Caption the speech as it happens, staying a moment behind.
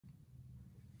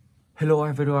Hello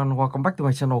everyone, welcome back to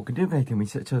my channel. Cái clip này thì mình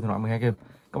sẽ chơi thể loại 12 game.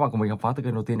 Các bạn cùng mình khám phá từ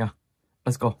game đầu tiên nha.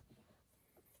 Let's go.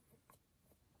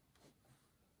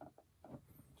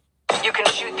 You can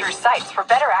shoot through sights for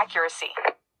better accuracy.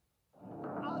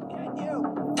 I'll get you.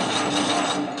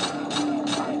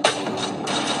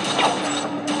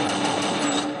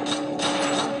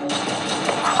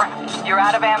 Crap, you're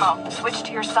out of ammo. Switch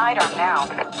to your sidearm now.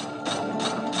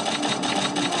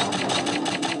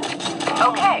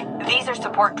 Okay, these are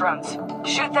support drones.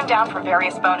 Shoot them down for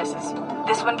various bonuses.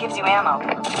 This one gives you ammo.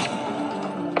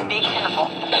 Be careful.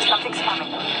 Something's coming.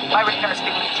 My radar's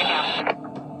beginning to jam.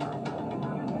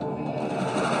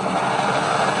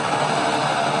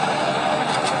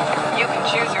 You can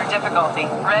choose your difficulty.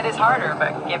 Red is harder,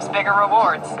 but gives bigger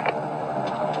rewards.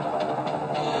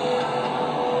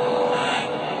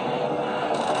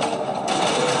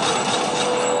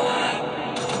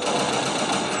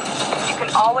 You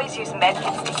can always use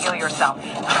medkits to heal yourself.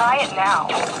 Try it now.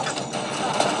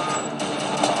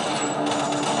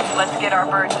 Let's get our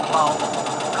birds involved.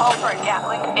 Call for a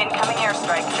Gatling. Incoming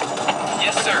airstrike.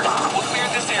 Yes, sir. We'll clear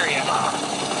this area.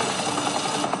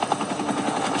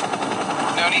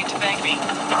 No need to thank me.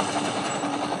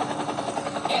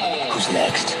 Who's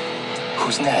next?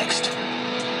 Who's next?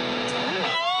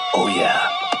 Oh yeah,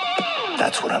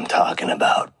 that's what I'm talking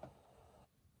about.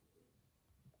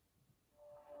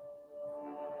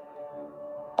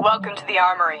 Welcome to the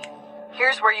armory.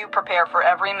 Here's where you prepare for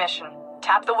every mission.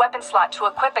 Tap the weapon slot to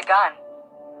equip a gun.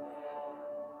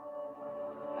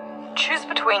 Choose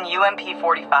between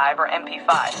UMP-45 or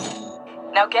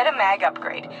MP5. Now get a mag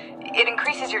upgrade. It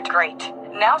increases your great.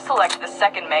 Now select the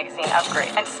second magazine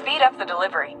upgrade and speed up the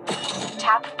delivery.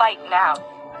 Tap fight now.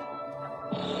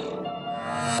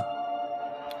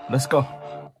 Let's go.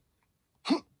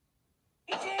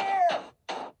 He's here.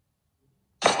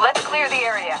 Let's clear the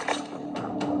area.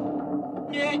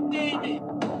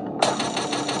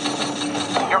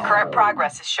 Your current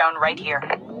progress is shown right here.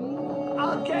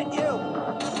 I'll get you.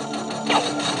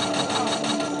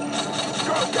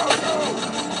 Go, go, go.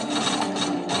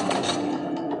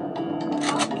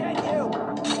 I'll get you.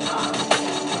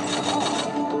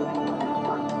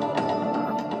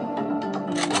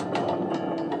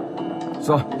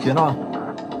 Rồi, tiến vào.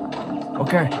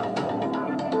 Ok.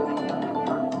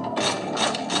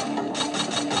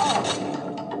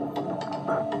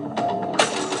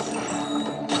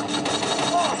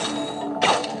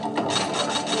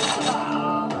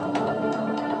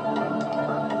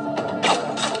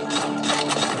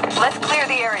 Let's clear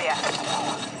the area.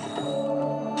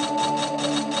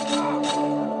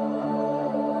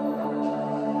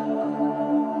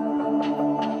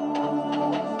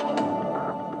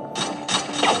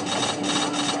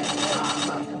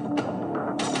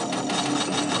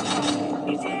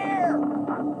 He's here.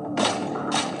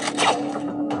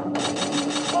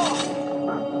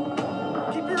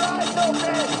 Keep your eyes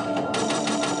open.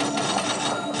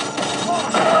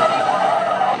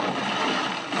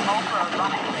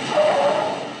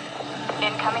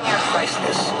 Incoming airstrike.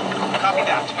 Priceless. Copy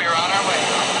that. We are on our way.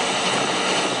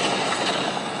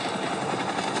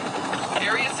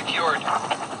 Area secured.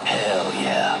 Hell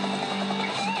yeah.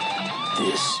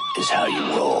 This is how you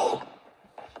roll.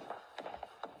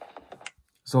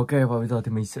 Rồi ok, và bây giờ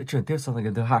thì mình sẽ chuyển tiếp sang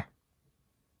game thứ hai.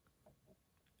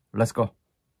 Let's go.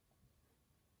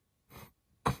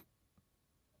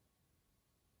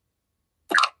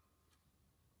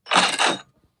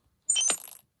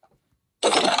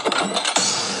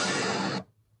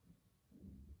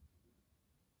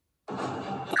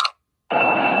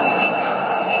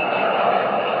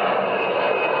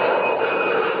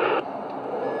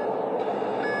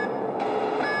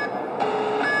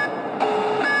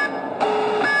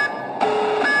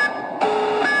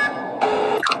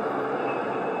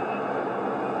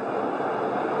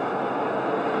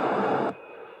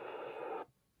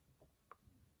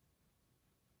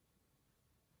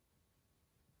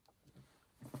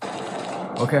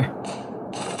 Ok.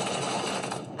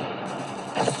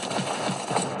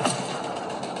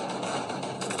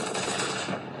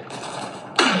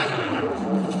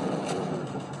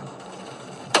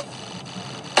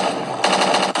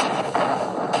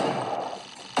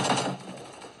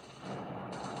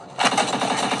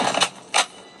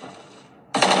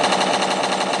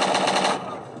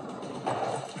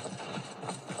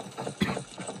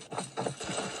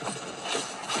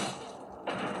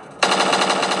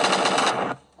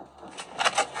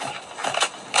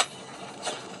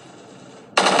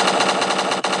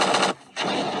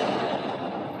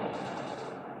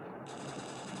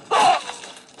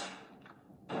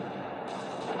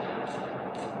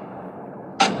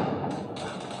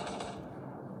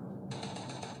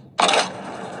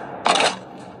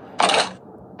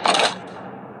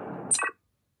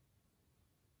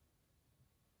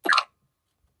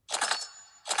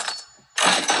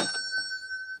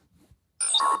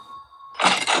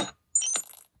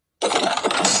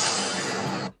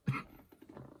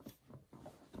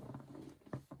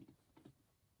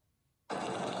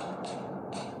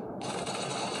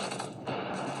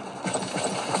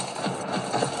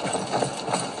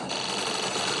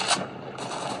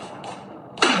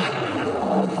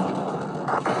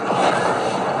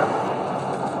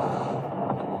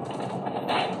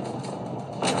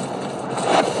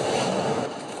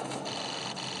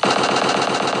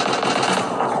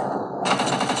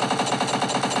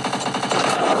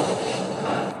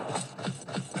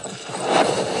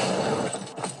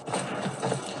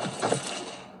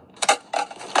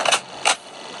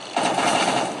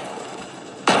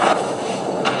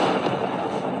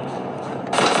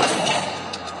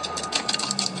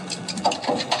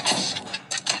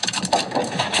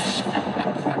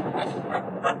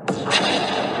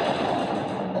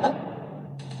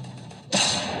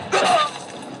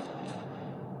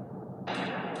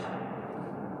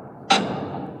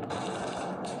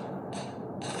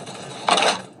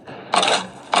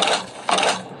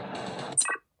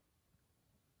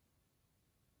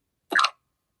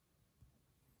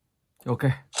 Ok.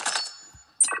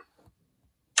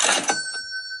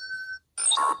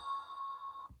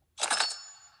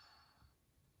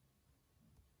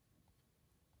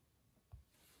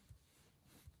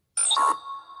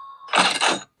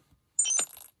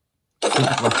 Tiếp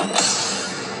tục vào.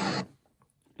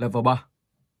 Level 3.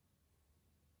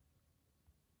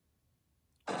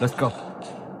 Let's go.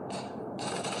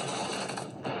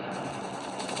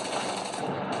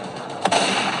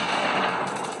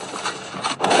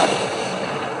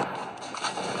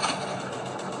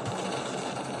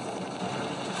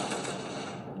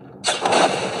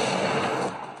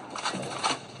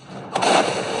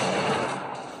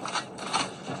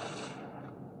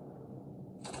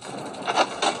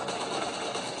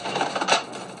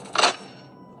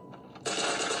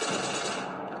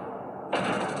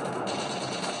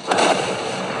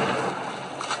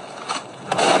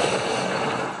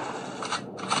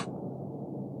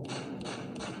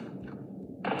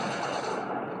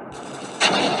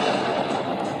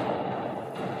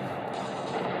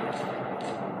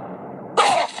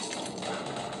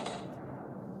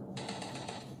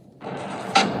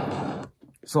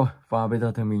 Rồi, và bây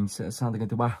giờ thì mình sẽ sang tới cái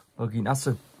thứ 3, Again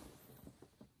Action.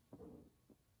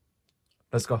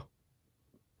 Let's go.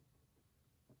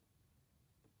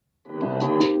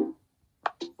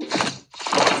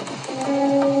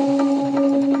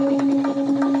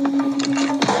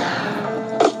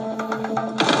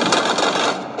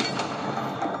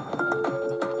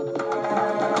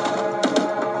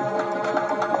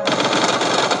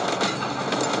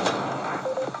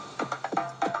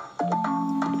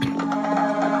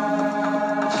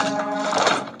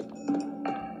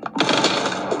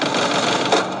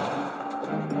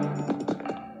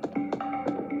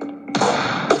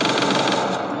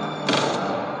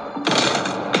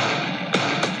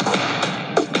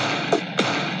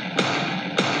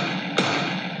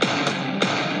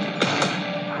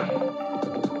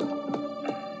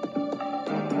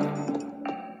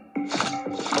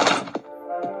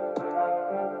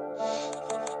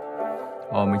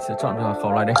 Mình sẽ chọn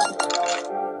khẩu này đây.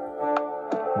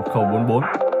 Một khẩu 44.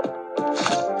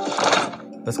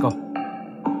 Let's go.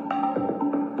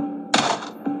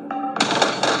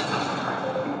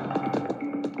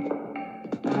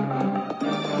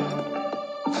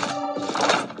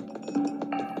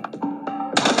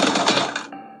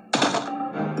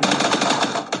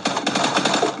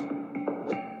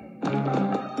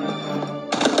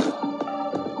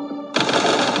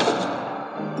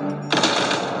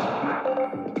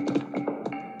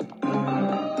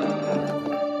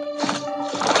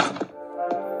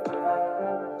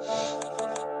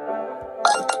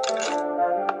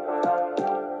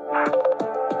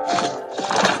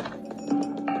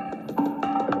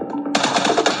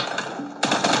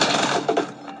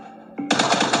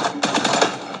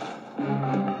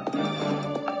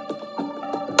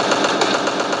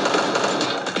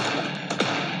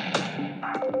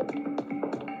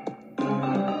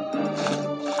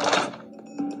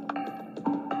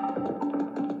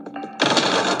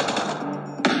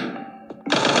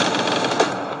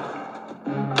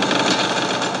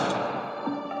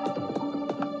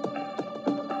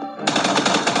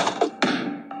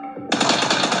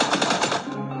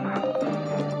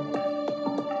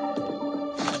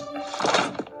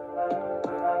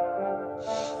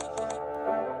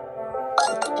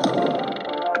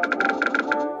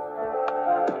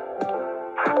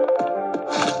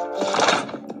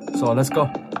 So let's go.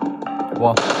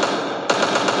 Wow.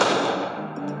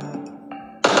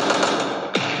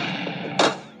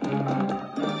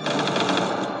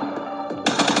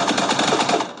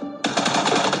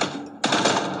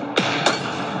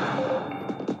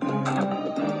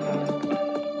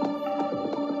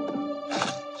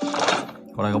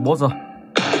 Còn này có boss rồi.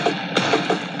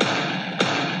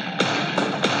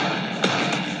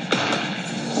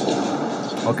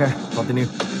 Ok, continue.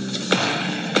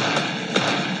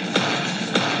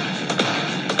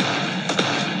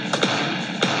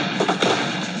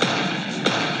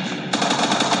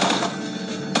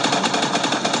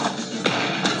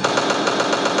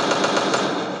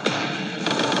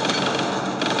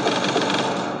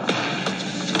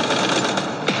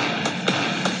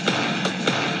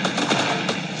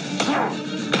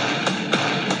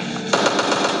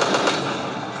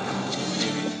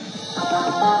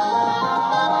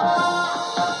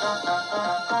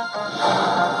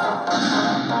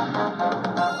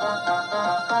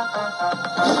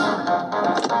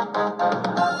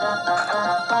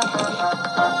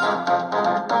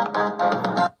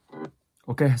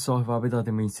 rồi và bây giờ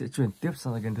thì mình sẽ chuyển tiếp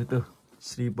sang game thứ tư,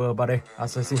 Sleeper 3D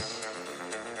Assassin.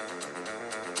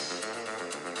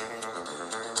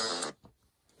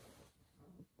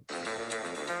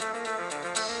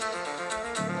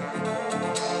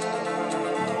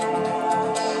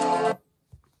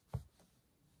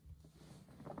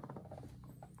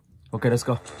 Ok, let's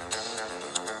go.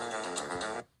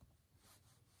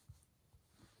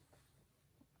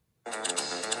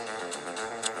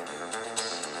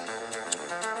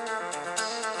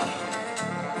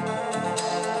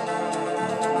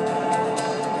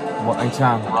 Một anh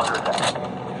chàng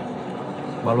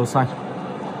ba lô xanh.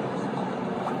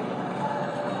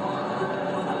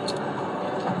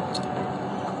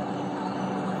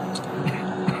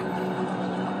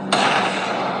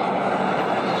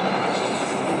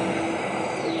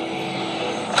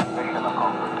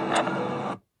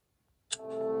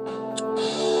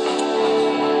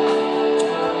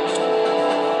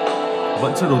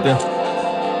 Vẫn chưa đủ tiền.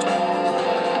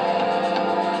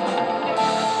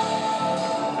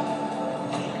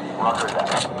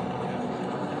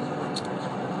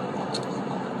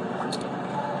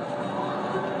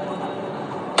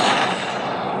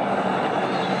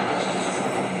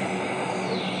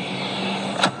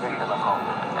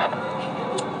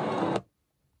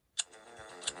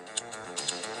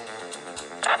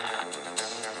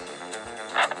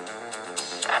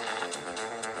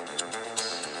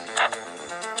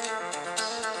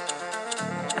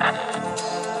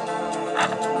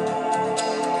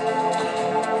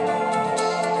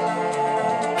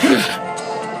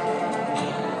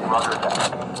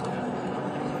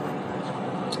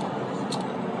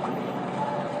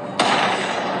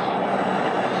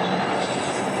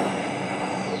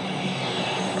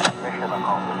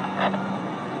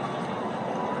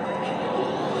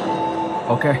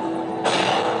 Ok.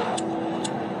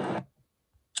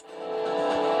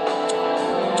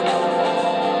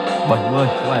 Bảy mươi,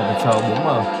 cái này phải chờ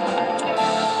 4M.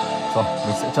 Rồi,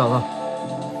 mình sẽ chờ thôi.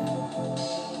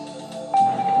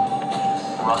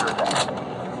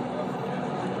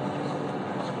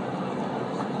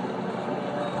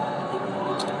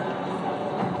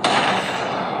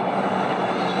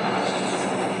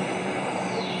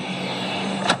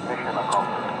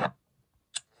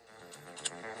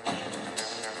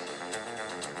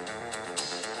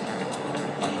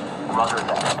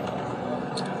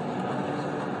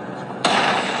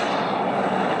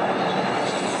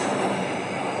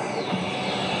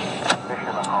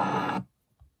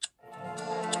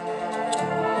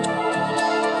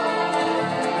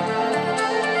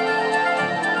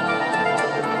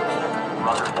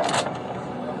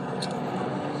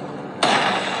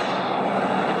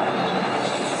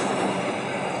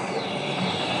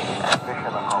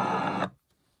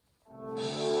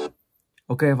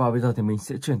 Ok, và bây giờ thì mình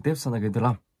sẽ chuyển tiếp sang game thứ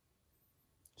 5,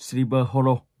 Sleeper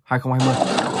Holo 2020.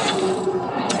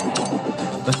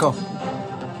 Let's go.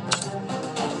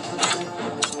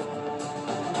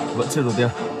 Vẫn chưa đủ tiền.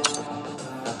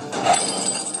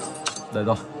 Đây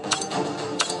rồi.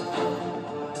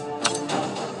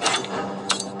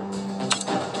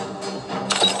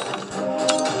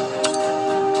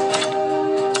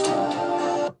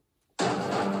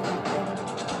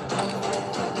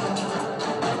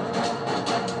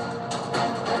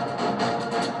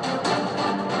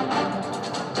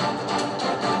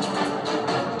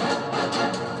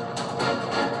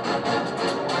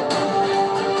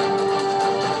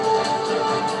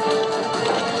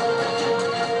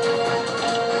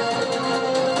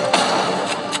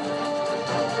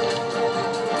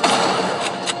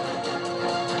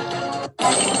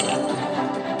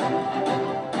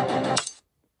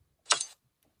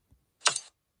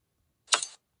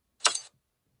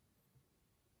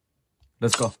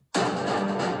 Let's go.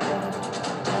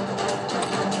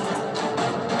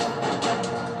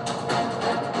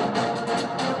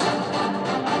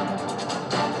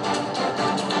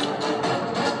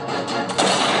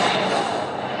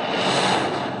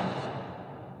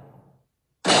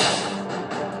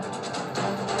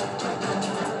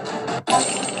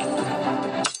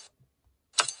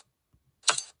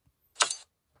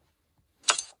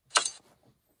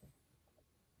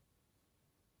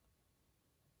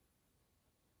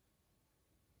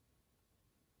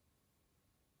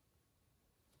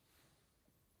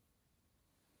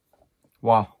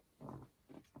 Wow.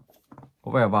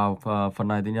 Có vẻ vào phần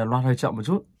này thì loát hơi chậm một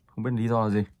chút. Không biết lý do là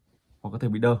gì. Hoặc có thể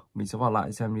bị đơ. Mình sẽ vào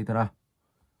lại xem như thế nào.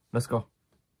 Let's go.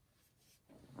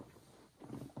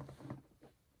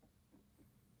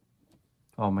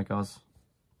 Oh my god.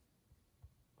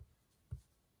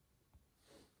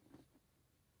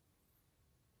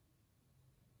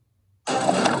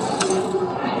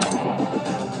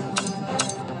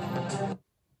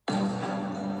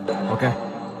 Ok.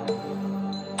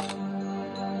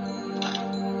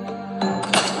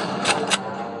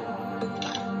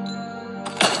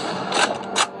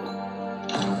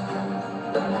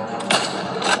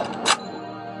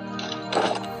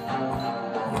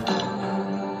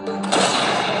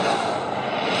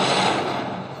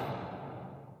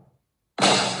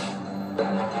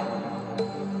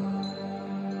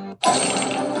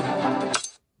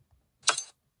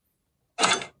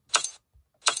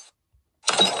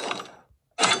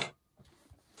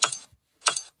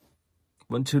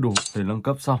 Vẫn chưa đủ để nâng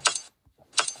cấp xong.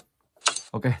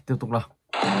 Ok, tiếp tục nào.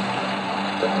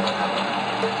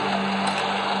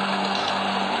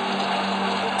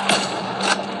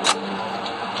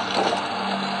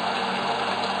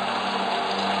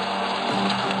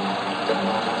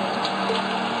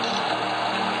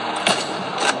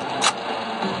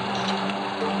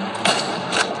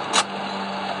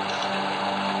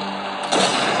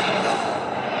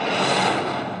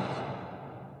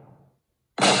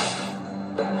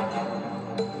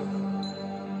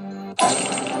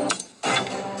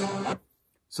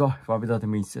 Rồi, và bây giờ thì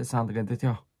mình sẽ sang cái tiếp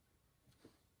theo.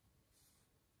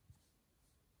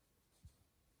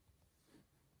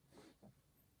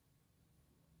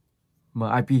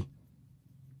 MIB.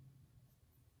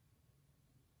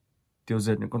 Tiêu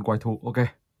diệt những con quái thú. Ok.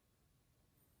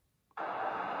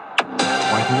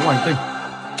 Quái thú hành tinh.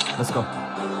 Let's go.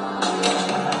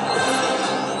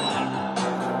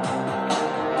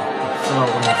 Slow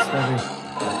and steady.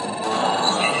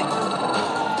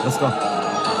 Let's go.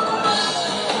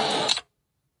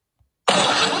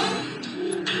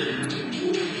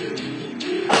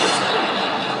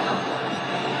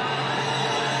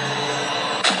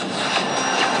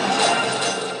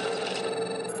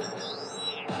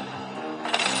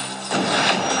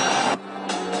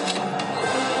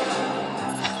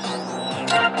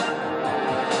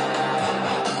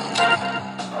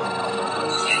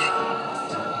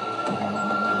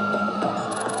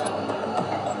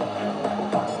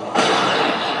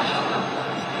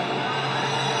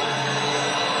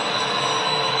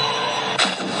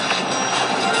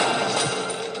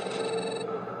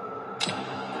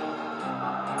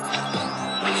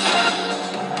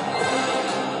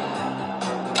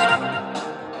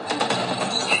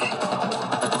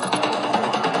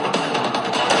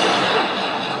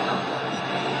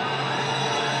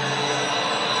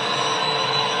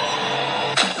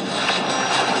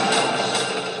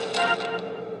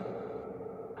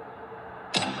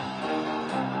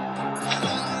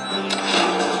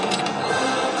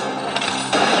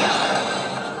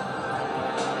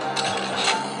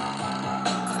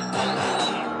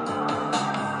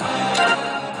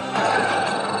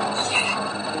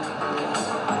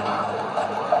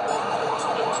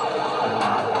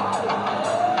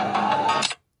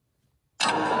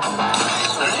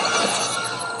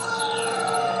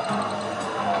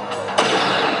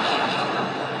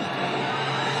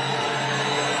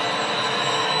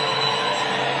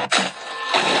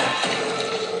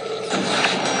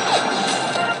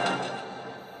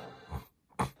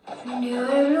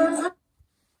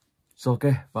 Rồi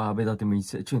ok, và bây giờ thì mình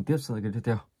sẽ chuyển tiếp sang cái tiếp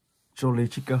theo. Jolly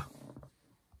Chicker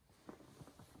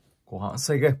của hãng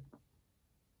Say Game.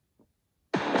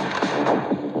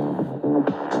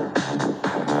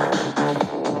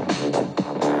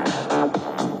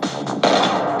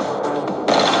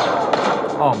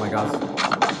 Oh my god.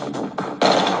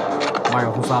 May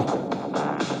mà không sao.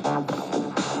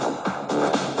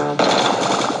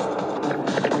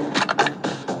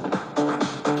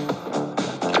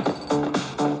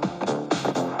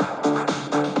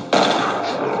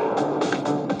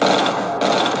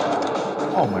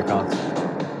 Oh my god.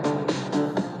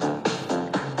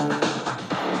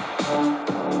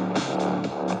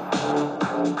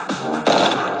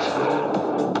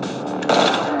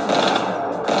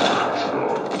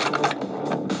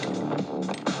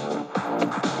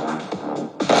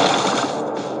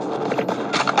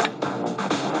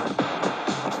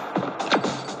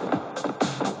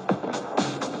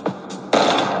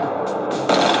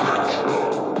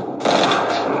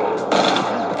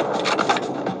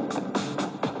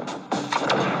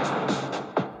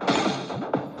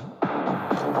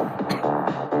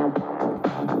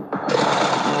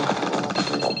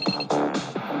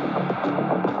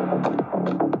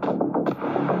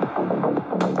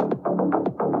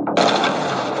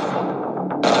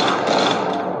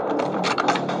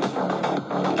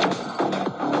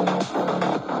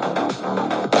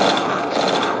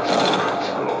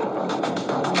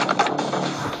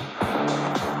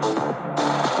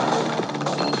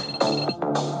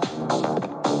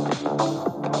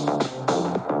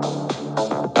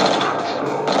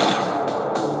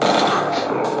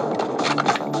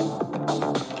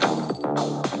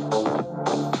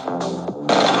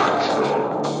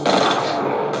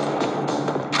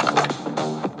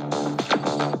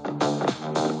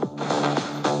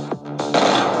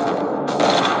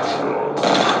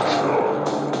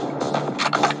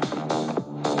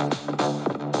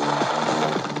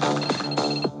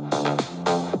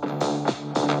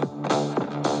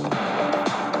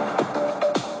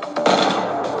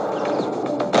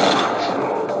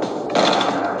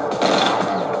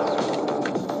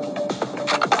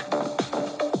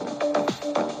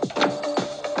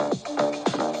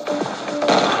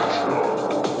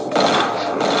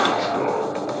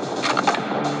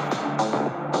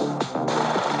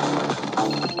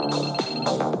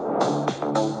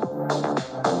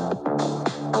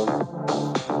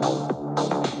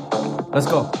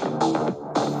 Let's go.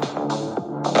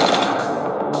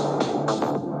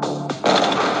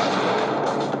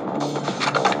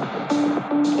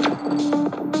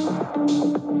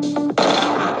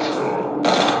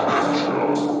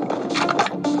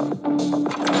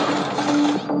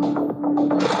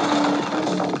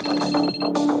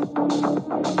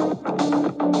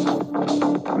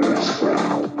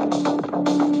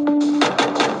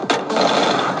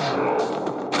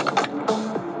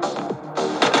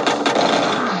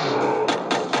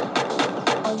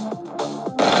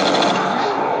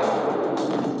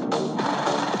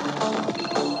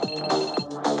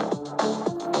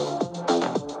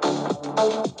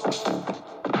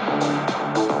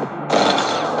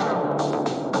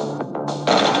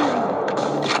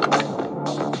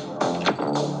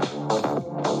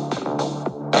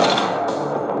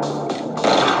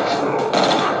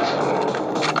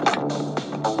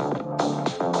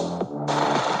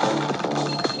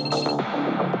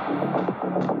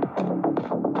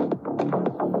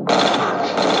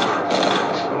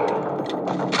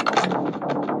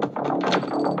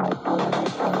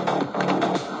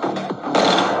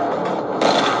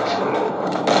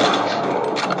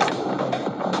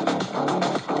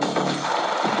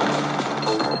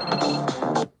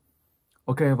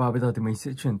 Ok, và bây giờ thì mình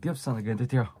sẽ chuyển tiếp sang cái game tiếp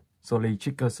theo, Jolly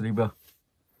Chicken Sleeper.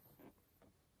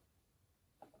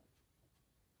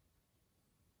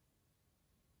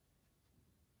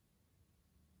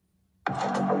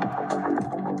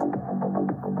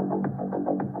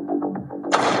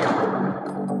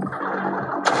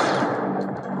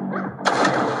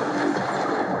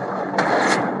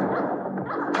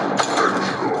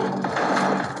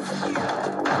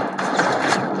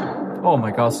 Oh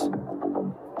my gosh.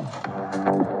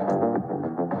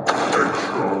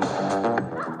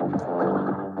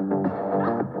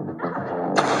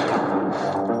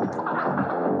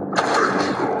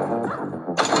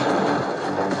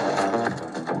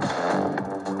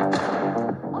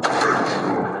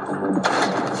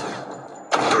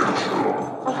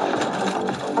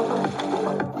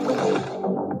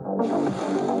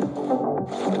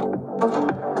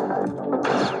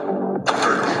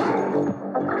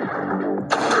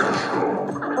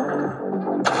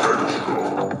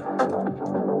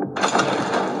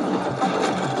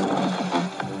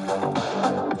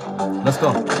 Let's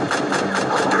go.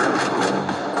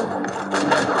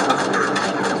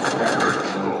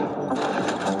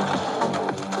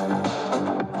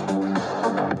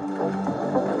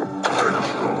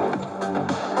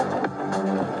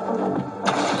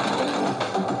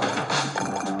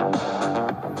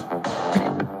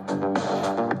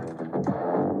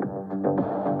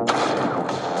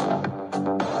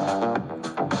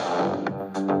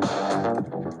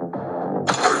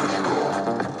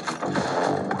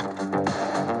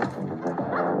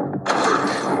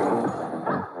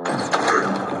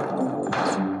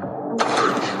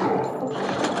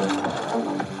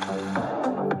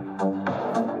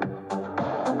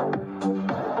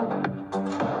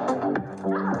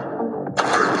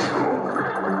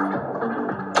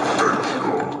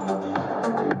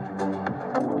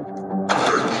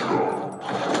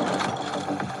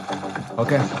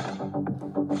 Ok.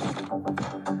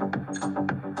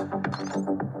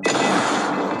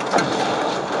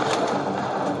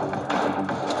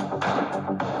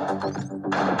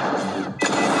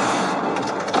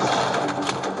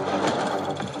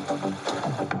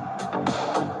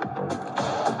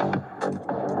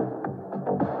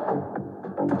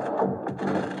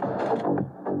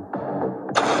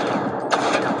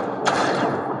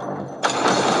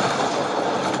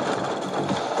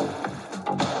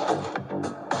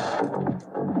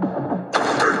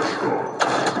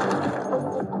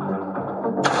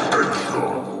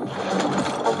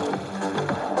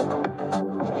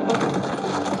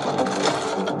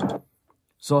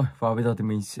 Rồi, và bây giờ thì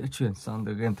mình sẽ chuyển sang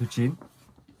the game thứ 9.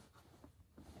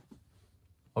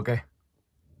 Ok.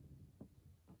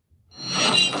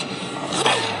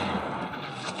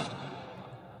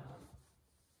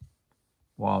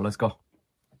 Wow, let's go.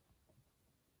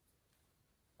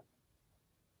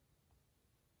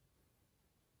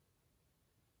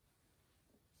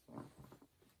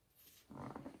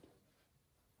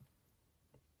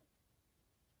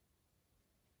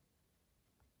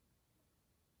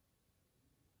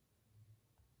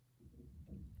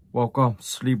 Welcome,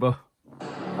 sleeper.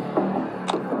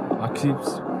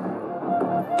 Archives.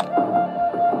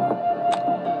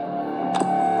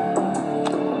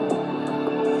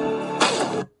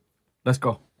 Let's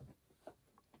go.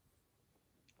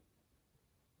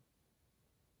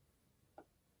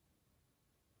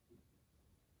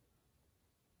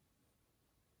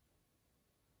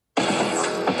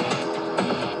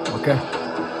 Ok. Ok.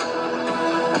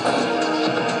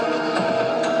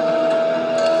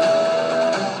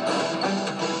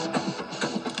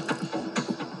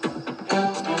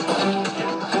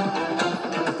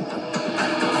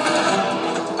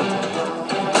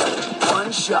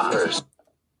 One shot. First.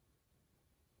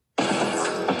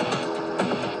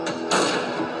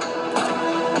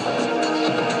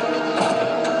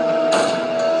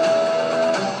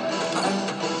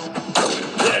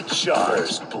 Headshot.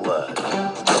 First blood.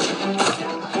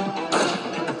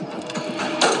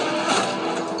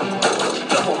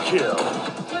 Double kill.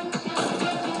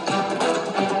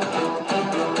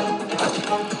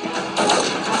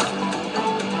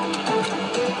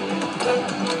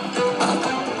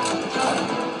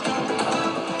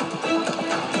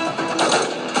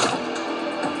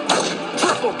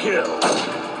 Triple kill.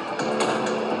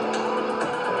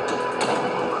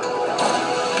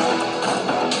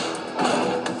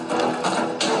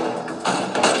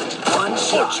 One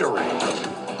shot. Butchery.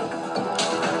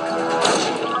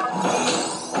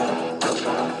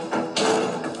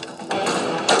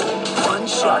 One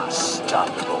shot.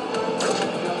 Unstoppable.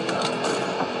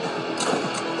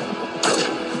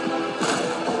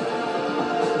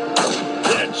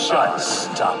 Headshot.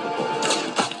 Unstoppable.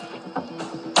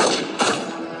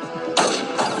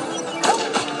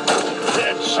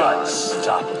 Headshot.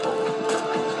 Unstoppable.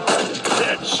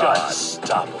 Headshot.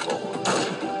 Unstoppable.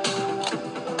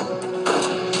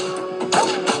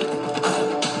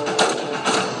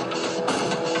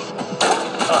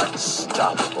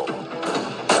 Unstoppable.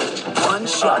 One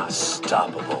shot.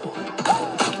 Unstoppable.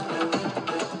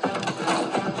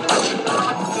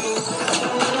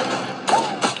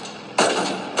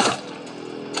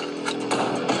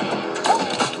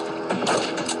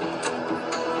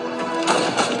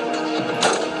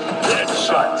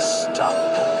 Headshot.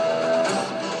 Unstoppable.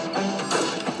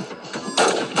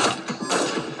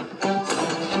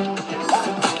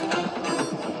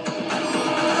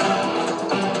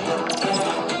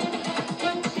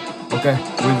 Ok,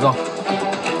 win rồi.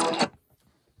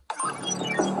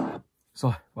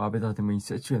 Rồi, và bây giờ thì mình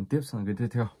sẽ chuyển tiếp sang cái tiếp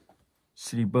theo.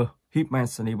 Sniper, Hitman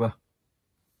Sniper.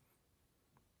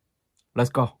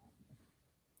 Let's go.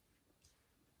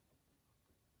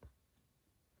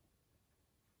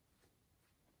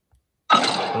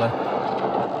 Lên.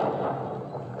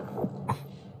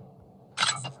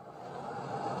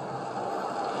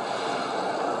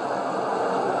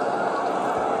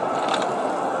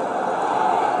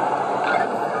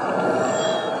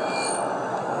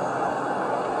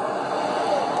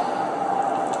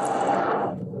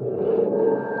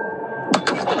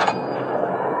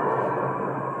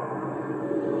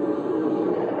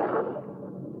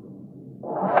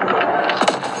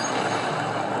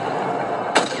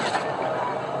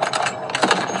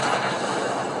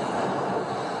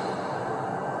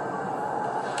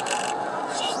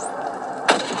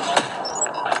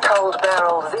 Cold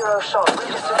barrel, 0 shot,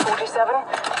 registered 47.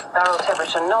 Barrel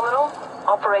temperature nominal.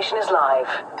 Operation is live.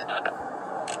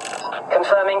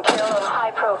 Confirming kill on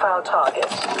high-profile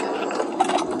target.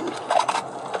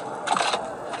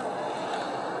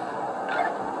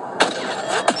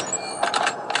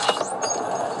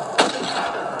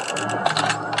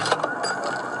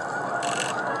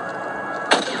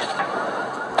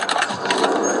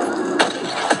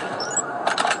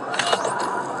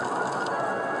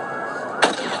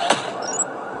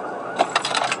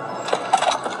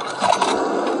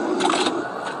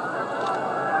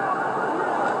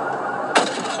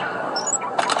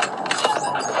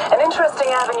 Interesting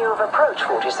avenue of approach,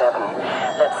 47.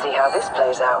 Let's see how this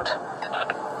plays out.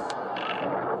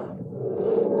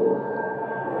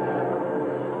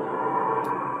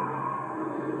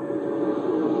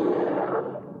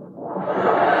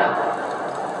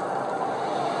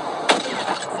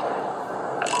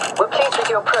 We're pleased with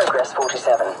your progress,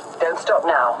 47. Don't stop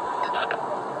now.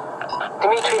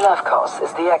 Dmitry Levkos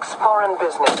is the ex-foreign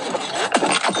business.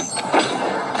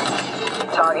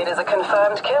 Target is a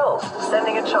confirmed kill.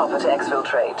 Sending a chopper to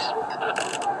exfiltrate.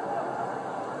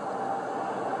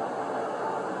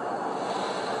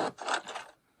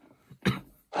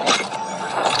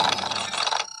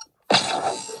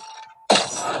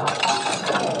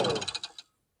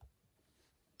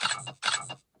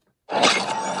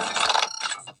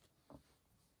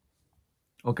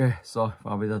 Ok, rồi,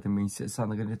 và bây giờ thì mình sẽ sang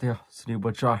cái tiếp theo,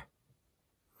 Sniper Try.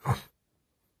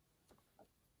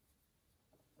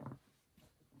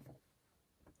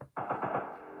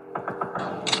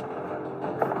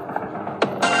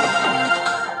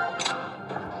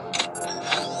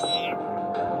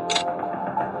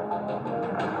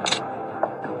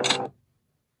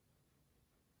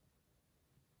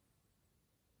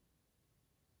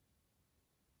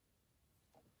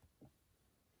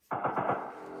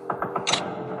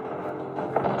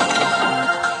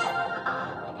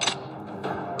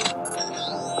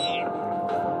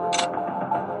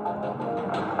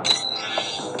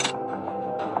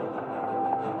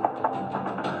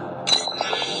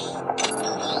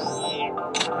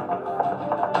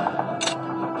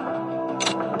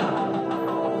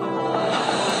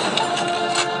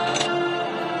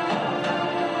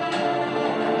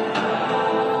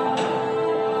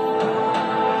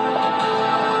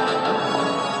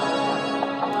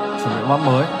 map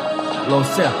mới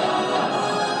Losea.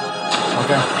 Ok,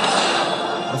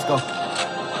 let's go.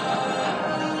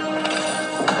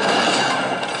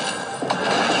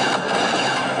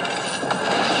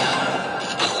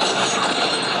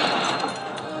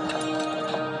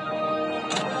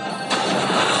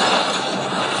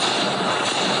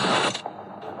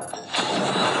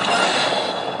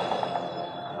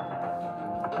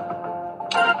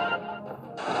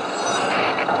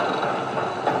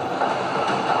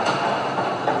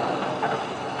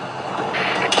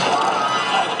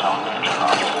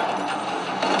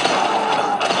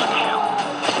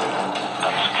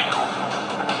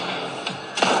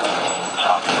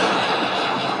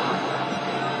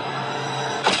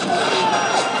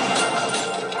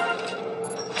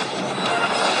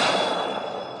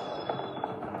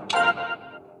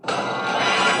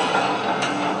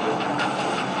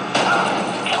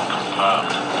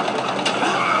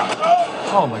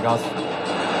 Oh my god.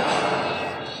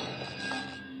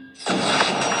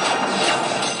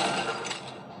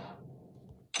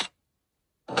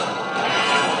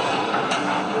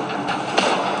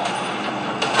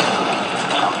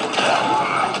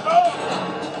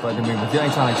 Vậy thì mình phải giết anh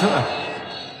chàng này trước này.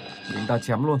 Chúng ta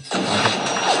chém luôn.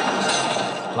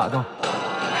 Lại thôi.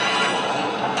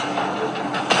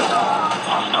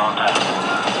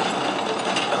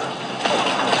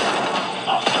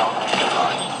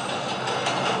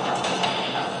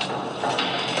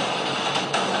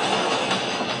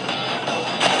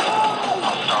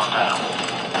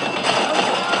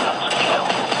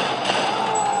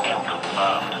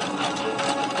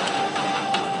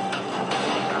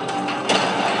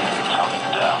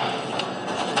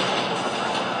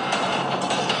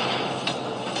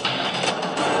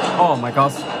 Oh my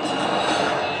god.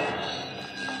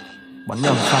 Bắn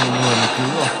nhầm sang người một cứu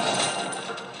rồi.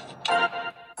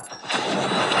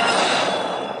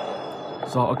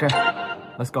 Rồi ok,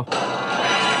 let's go.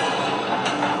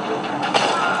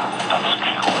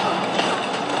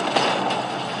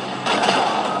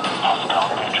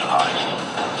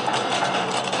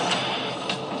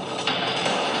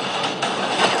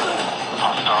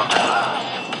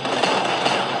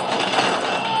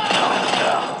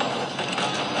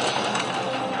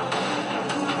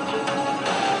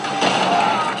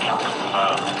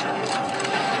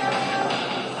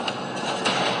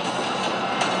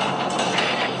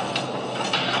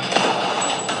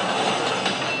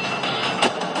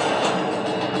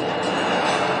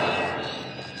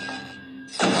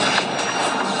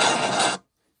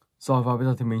 Rồi và bây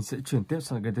giờ thì mình sẽ chuyển tiếp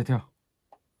sang cái tiếp theo.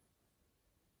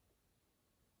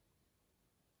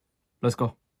 Let's go.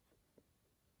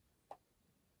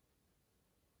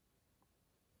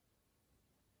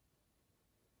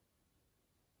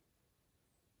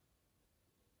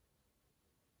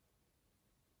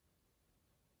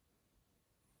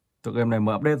 Tựa game này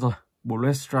mới update rồi.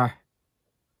 Bullet Strike.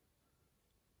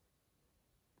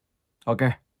 Ok.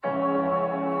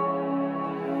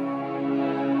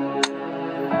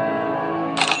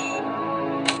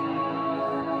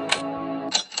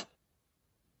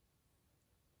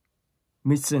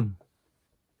 Mission.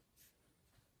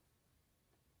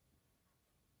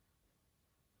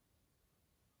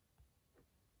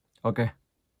 Ok.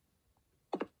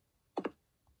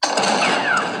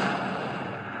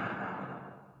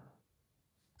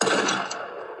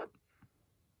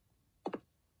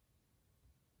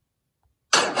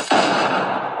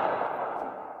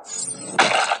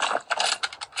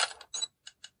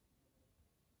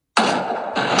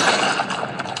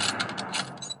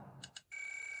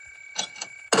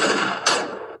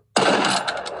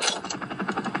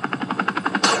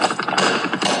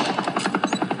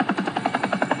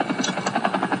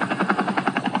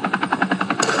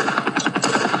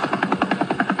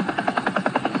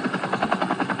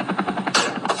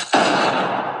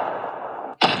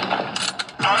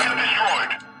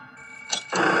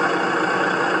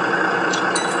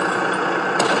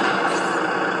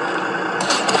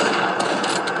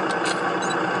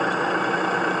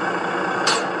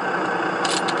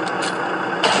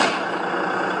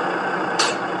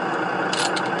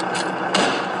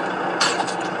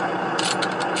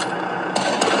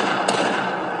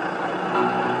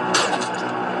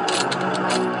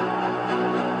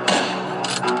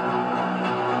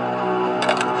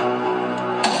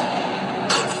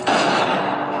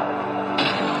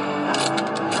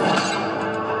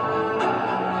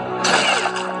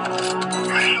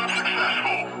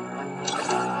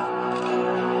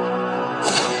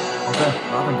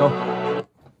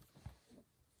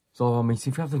 Rồi mình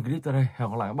xin phép dừng clip tại đây. Hẹn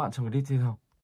gặp lại các bạn trong clip tiếp theo.